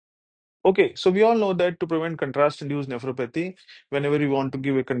Okay, so we all know that to prevent contrast-induced nephropathy, whenever you want to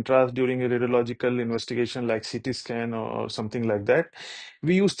give a contrast during a radiological investigation like CT scan or something like that,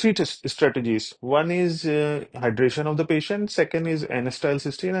 we use three strategies. One is hydration of the patient, second is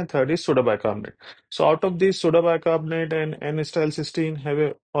N-acetylcysteine, and third is soda bicarbonate. So out of these, soda bicarbonate and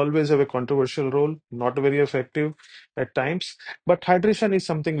N-acetylcysteine always have a controversial role, not very effective at times, but hydration is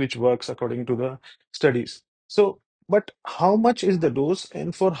something which works according to the studies. So but how much is the dose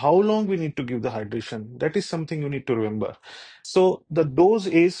and for how long we need to give the hydration? That is something you need to remember. So the dose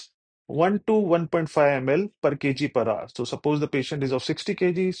is 1 to 1.5 ml per kg per hour. So suppose the patient is of 60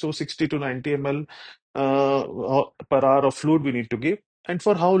 kg, so 60 to 90 ml per hour of fluid we need to give. And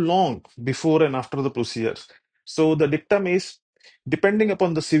for how long before and after the procedures? So the dictum is depending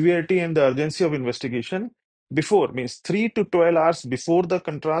upon the severity and the urgency of investigation, before means 3 to 12 hours before the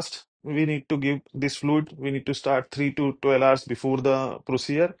contrast we need to give this fluid. We need to start 3 to 12 hours before the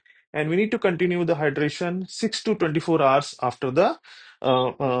procedure, and we need to continue the hydration 6 to 24 hours after the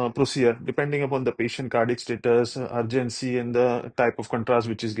procedure, depending upon the patient cardiac status, urgency, and the type of contrast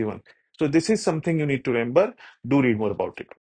which is given. So this is something you need to remember. Do read more about it.